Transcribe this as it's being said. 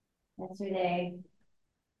yesterday.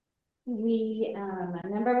 A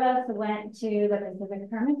number of us went to the Pacific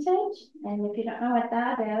Hermitage, and if you don't know what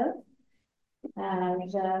that is,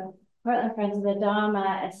 the Portland Friends of the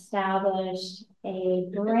Dhamma established a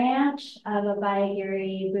branch of a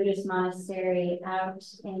Abhayagiri Buddhist monastery out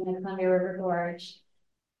in the Columbia River Gorge.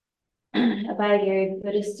 Abhayagiri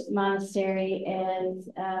Buddhist Monastery is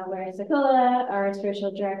where Sakula, our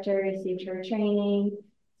spiritual director, received her training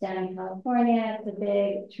down in California. It's a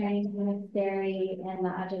big training monastery in the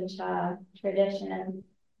Ajahn Chah tradition.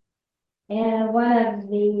 And one of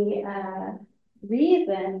the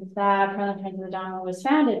reasons that Portland Friends of the Dhamma was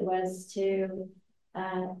founded was to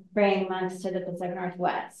bring monks to the Pacific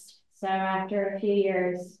Northwest. So after a few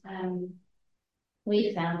years,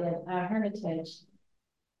 we founded a hermitage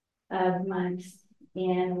of monks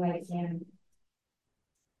in White Sand.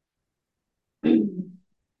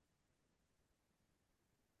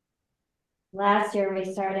 Last year, we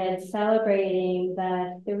started celebrating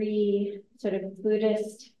the 3 sort of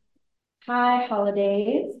Buddhist high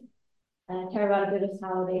holidays, Theravada Buddhist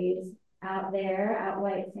holidays out there,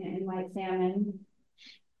 in White Salmon.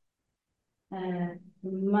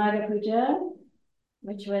 Maha Puja,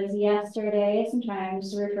 which was yesterday,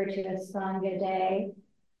 sometimes referred to as Sangha Day.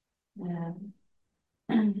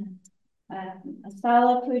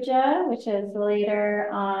 Asala Puja, which is later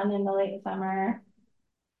on in the late summer,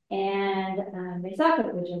 and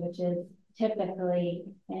Vaisakha Puja, which is typically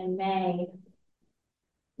in May.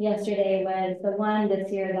 Yesterday was the one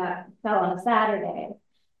this year that fell on a Saturday.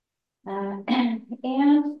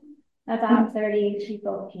 And about 30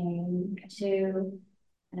 people came to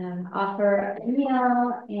offer a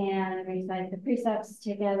meal and recite the precepts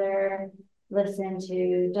together, listen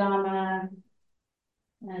to Dhamma,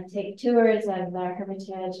 take tours of the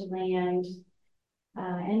hermitage land,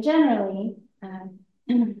 and generally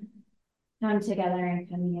come together in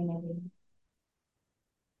community.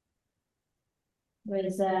 It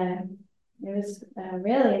was a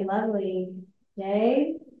really lovely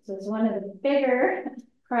day. It was one of the bigger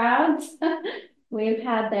crowds we've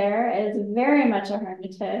had there. It's very much a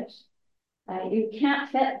hermitage. You can't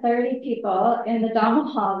fit 30 people in the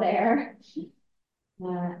Dhamma hall there.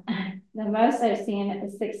 The most I've seen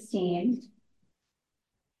is 16.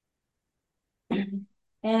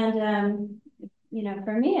 And,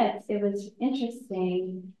 for me, it was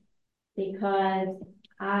interesting because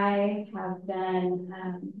I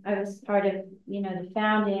was part of, the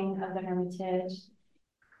founding of the Hermitage.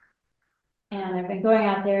 And I've been going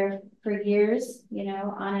out there for years,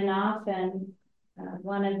 on and off. And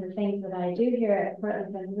one of the things that I do here at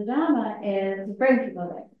Portland Friends of the Dhamma is bring people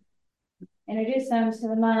there, introduce them to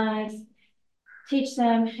the monks, teach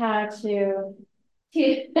them how to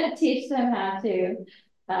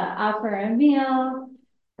offer a meal,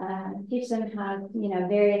 teach them how,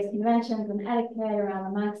 various conventions and etiquette around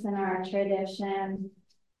the monks in our tradition,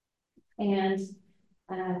 and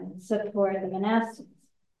support the monastics.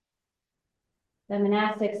 The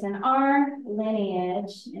monastics in our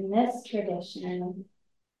lineage, in this tradition,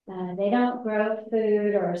 they don't grow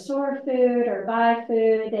food or store food or buy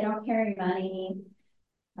food. They don't carry money.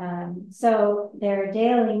 So their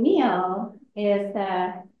daily meal is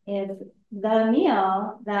the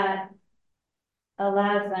meal that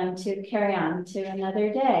allows them to carry on to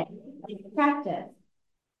another day of practice.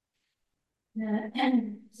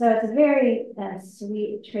 So it's a very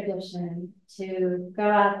sweet tradition to go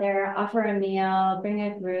out there, offer a meal, bring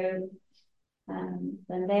a group,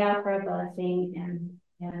 then they offer a blessing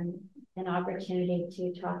and an opportunity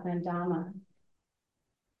to talk on Dhamma.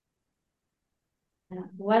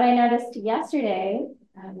 What I noticed yesterday,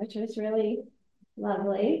 which was really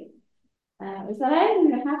lovely, was that I didn't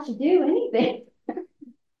even have to do anything.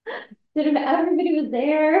 Everybody was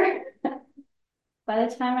there by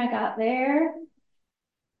the time I got there.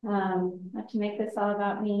 Not to make this all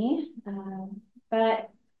about me, but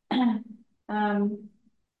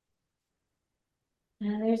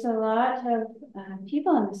there's a lot of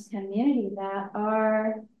people in this community that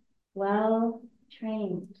are well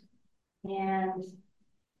trained and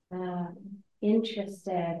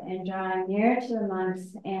interested in drawing near to the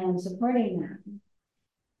monks and supporting them.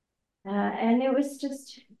 And it was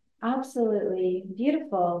just absolutely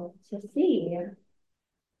beautiful to see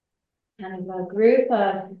kind of a group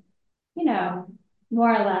of,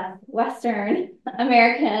 more or less Western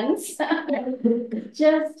Americans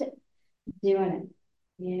just doing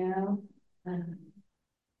it,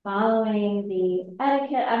 following the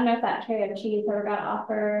etiquette. I don't know if that tray of cheese ever got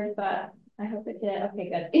offered, but I hope it did. Okay,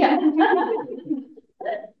 good. Yeah.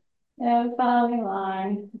 Following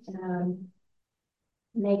along,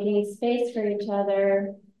 making space for each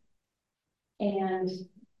other, and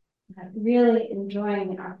really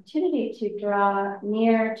enjoying the opportunity to draw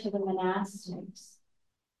near to the monastics.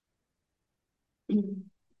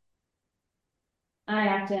 I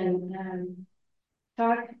often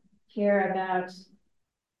talk here about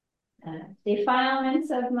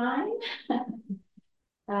defilements of mind.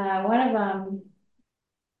 One of them,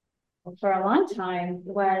 for a long time,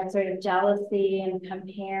 was sort of jealousy and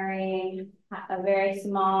comparing, a very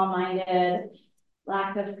small-minded,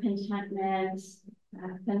 lack of contentment,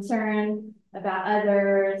 concern about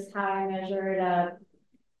others, how I measured up,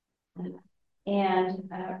 and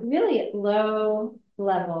really low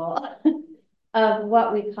level of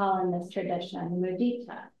what we call in this tradition,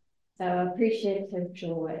 mudita. So appreciative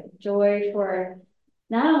joy, joy for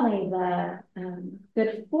not only the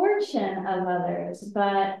good fortune of others,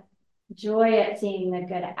 but joy at seeing the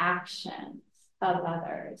good actions of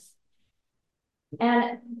others.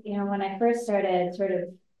 And, you know, when I first started sort of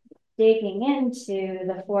digging into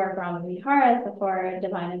the four Brahma Viharas, the four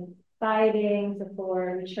divine abidings, the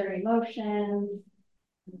four mature emotions,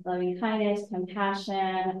 loving kindness,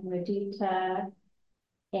 compassion, mudita,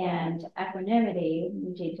 and equanimity.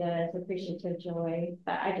 Mudita is appreciative joy,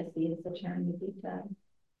 but I just use the term mudita.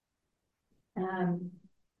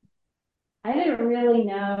 I didn't really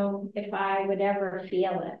know if I would ever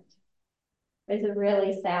feel it. It was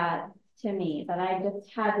really sad to me that I just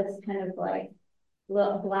had this kind of like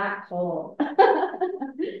little black hole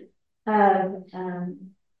of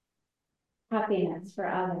happiness for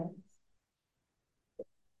others.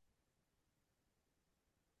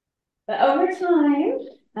 But over time,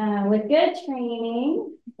 with good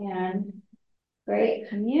training and great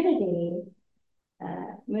community,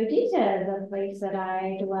 Mudita is a place that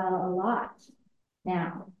I dwell a lot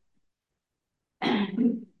now.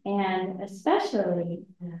 And especially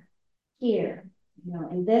here, you know,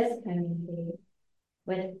 in this community,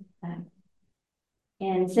 with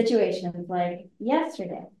in situations like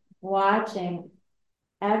yesterday, watching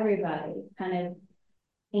everybody kind of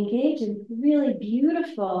engage in really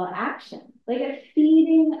beautiful actions, like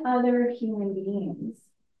feeding other human beings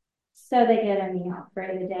so they get a meal for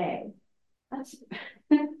the day. That's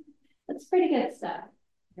that's pretty good stuff,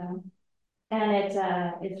 you know? And it's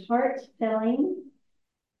heart filling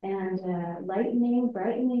and lightening,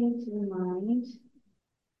 brightening to the mind.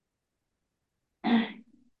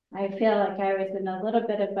 I feel like I was in a little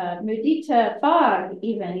bit of a mudita fog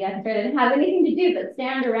even yesterday. I didn't have anything to do but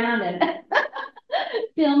stand around and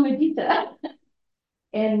feel mudita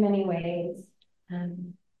in many ways.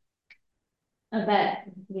 But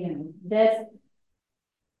you know,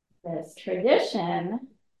 this tradition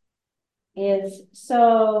is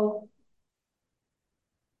so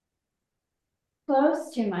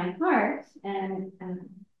close to my heart, and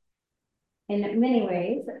in many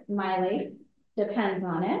ways, my life depends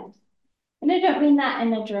on it. And I don't mean that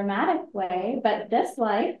in a dramatic way, but this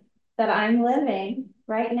life that I'm living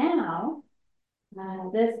right now,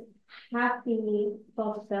 this happy,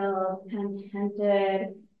 fulfilled,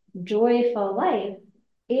 contented, joyful life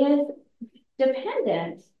is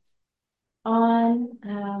dependent on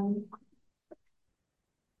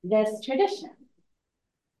this tradition.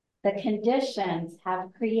 The conditions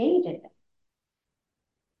have created it.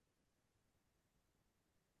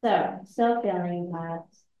 So, still feeling that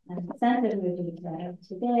sense of mudita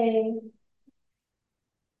today.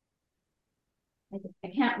 I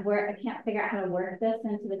can't figure out how to work this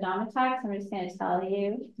into the Dhamma talk, so I'm just going to tell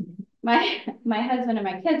you. My husband and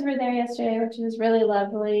my kids were there yesterday, which was really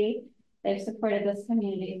lovely. They've supported this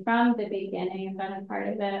community from the beginning and been a part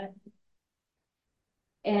of it.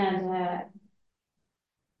 And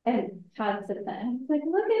Todd said that. I was like,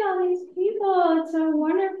 look at all these people. It's so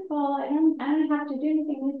wonderful. I don't have to do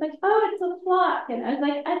anything. He's like, oh, it's a flock. And I was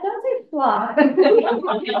like, I don't say flock.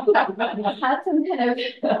 Had some kind of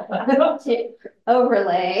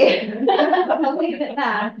overlay. I'll leave it at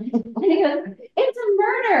that. And he goes, it's a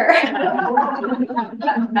murder. It's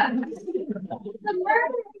a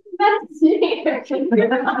murder.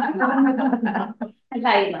 I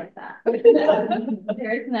thought you'd like that.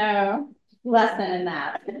 There's no lesson in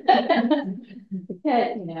that.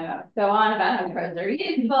 Could, you know, go on about how pros are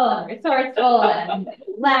useful and resourceful and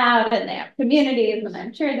loud and they have communities, and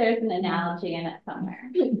I'm sure there's an analogy in it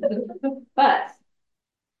somewhere. But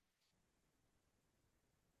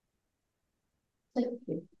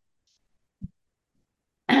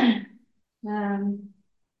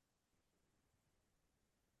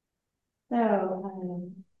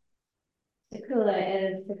Sakula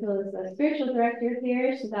is the spiritual director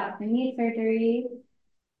here. She's out for knee surgery.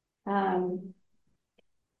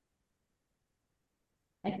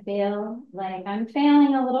 I feel like I'm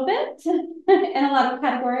failing a little bit in a lot of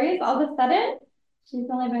categories all of a sudden. She's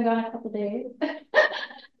only been gone a couple days.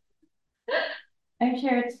 I'm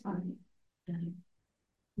sure it's fine.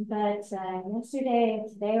 But yesterday,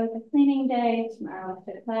 today was a cleaning day, tomorrow was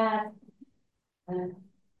the class.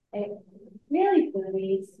 It really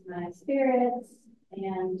buoys my spirits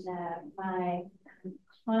and my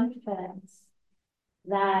confidence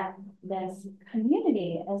that this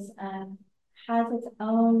community has its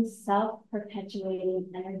own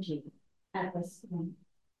self-perpetuating energy at this point.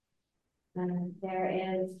 There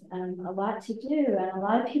is a lot to do and a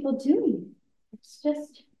lot of people doing it. It's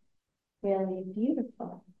just really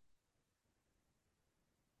beautiful.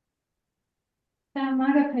 So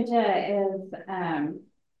Maha Puja is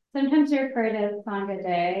sometimes referred as Sangha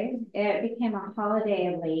Day. It became a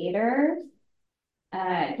holiday later.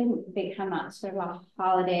 It didn't become a sort of a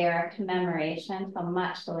holiday or a commemoration until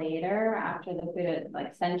much later, after the Buddha,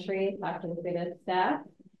 like centuries after the Buddha's death.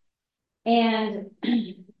 And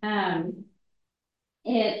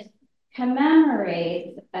it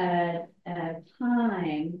commemorates a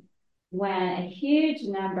time when a huge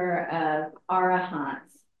number of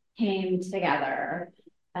arahants came together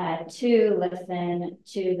to listen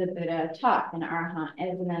to the Buddha talk. An arahant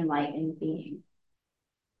is an enlightened being.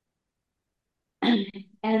 And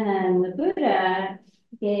then the Buddha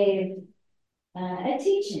gave a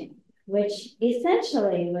teaching, which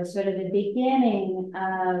essentially was sort of the beginning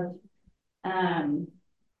of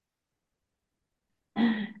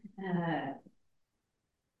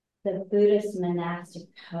the Buddhist monastic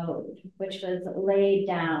code, which was laid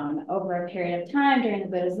down over a period of time during the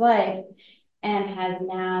Buddha's life and has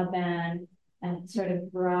now been sort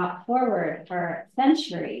of brought forward for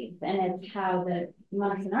centuries. And it's how the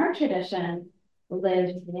monks in our tradition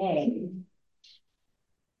live today.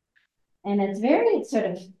 And it's very sort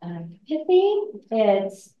of pithy.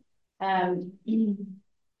 It's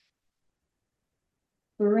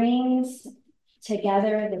brings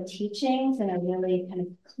together the teachings in a really kind of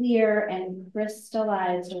clear and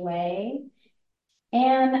crystallized way.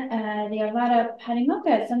 And the Ayurveda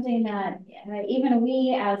Patimokkha is something that even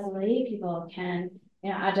we as lay people can,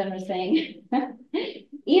 Ajahn was saying,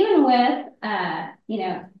 even with,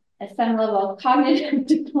 some level of cognitive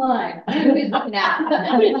decline,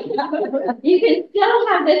 now, you can still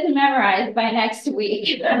have this memorized by next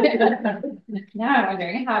week. Now I'm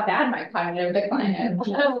wondering how bad my cognitive decline is.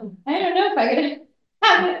 I don't know if I could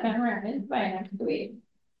have it memorized by next week.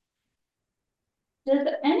 Does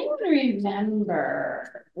anyone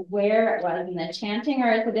remember where it was in the chanting,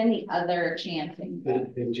 or is it in the other chanting?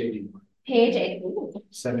 Page 81. Page 8.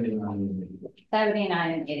 79 and 81.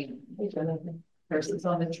 79 and 81. Versus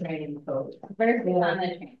on the training code. Versus on the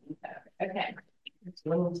training code. Okay. It's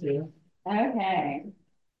little too. Okay.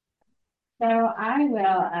 So I will,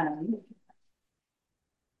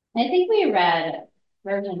 I think we read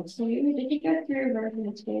version 2. Did you go through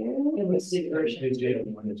version 2? It was the version. Page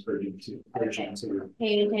 81 is version 2. Okay.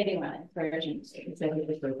 Page 81 is version 2. So we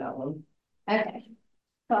just wrote that one. Okay.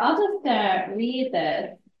 So I'll just read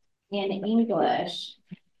this in English.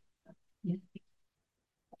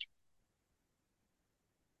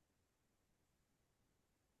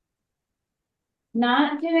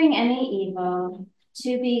 Not doing any evil,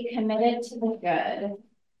 to be committed to the good,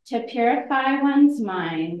 to purify one's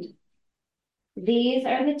mind. These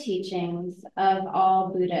are the teachings of all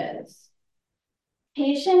Buddhas.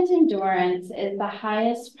 Patient endurance is the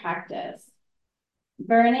highest practice,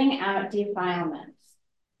 burning out defilements.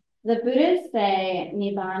 The Buddhas say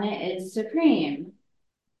Nibbana is supreme.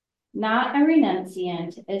 Not a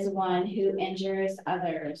renunciant is one who injures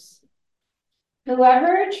others.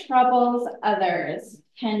 Whoever troubles others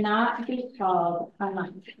cannot be called a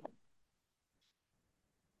monk.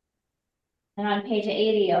 And on page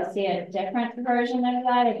 80, you'll see a different version of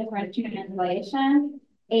that, a different translation.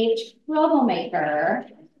 A troublemaker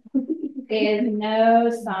is no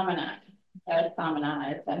samana. So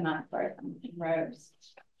samana is a monk or something robes.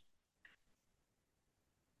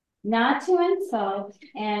 Not to insult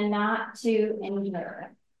and not to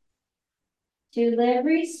injure. To live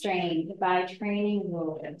restrained by training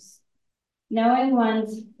rules, knowing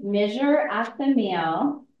one's measure at the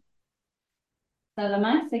meal. So the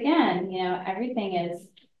monks, again, everything is,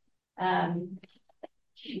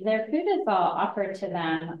 their food is all offered to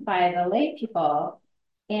them by the lay people,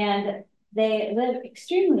 and they live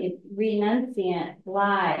extremely renunciant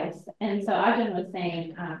lives. And so Ajahn was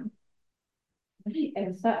saying, I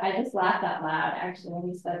just laughed out loud, actually, when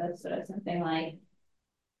he said this, sort of something like,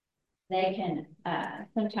 they can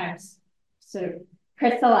sometimes sort of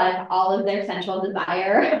crystallize all of their sensual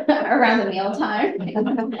desire around the mealtime.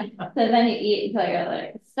 So then you eat until you're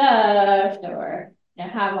like stuffed or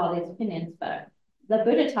have all these opinions, but the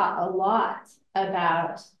Buddha taught a lot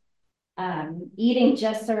about eating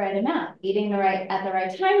just the right amount, eating at the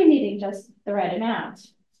right time and eating just the right amount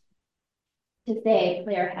to stay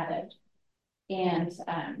clear-headed and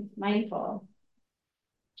mindful.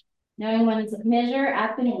 Knowing one's measure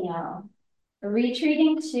at the meal,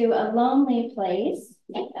 retreating to a lonely place,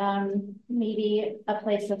 maybe a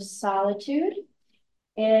place of solitude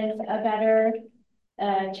is a better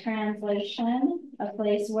translation, a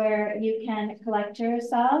place where you can collect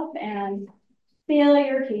yourself and feel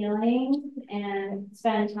your feelings and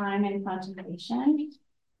spend time in contemplation.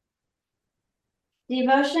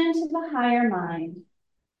 Devotion to the higher mind.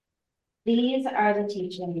 These are the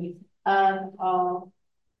teachings of all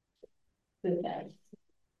Buddhas.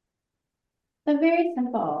 So very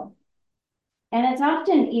simple. And it's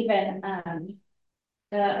often even,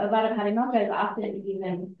 the Abhidhamma is often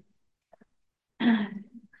even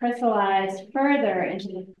crystallized further into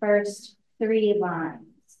the first 3 lines.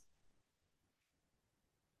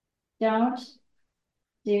 Don't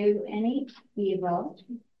do any evil,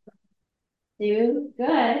 do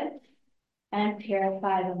good, and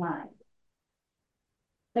purify the mind.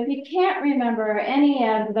 So if you can't remember any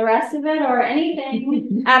of the rest of it or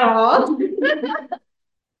anything at all, do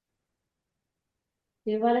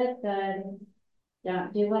what is good,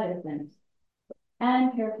 don't do what isn't,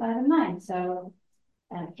 and purify the mind. So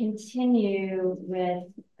continue with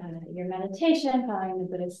your meditation, following the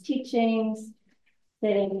Buddha's teachings,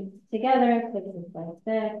 sitting together in places like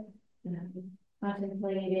this,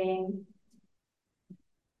 contemplating,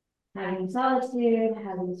 having solitude,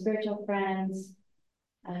 having spiritual friends,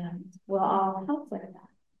 will all help with that.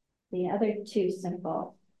 The other 2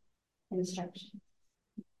 simple instructions.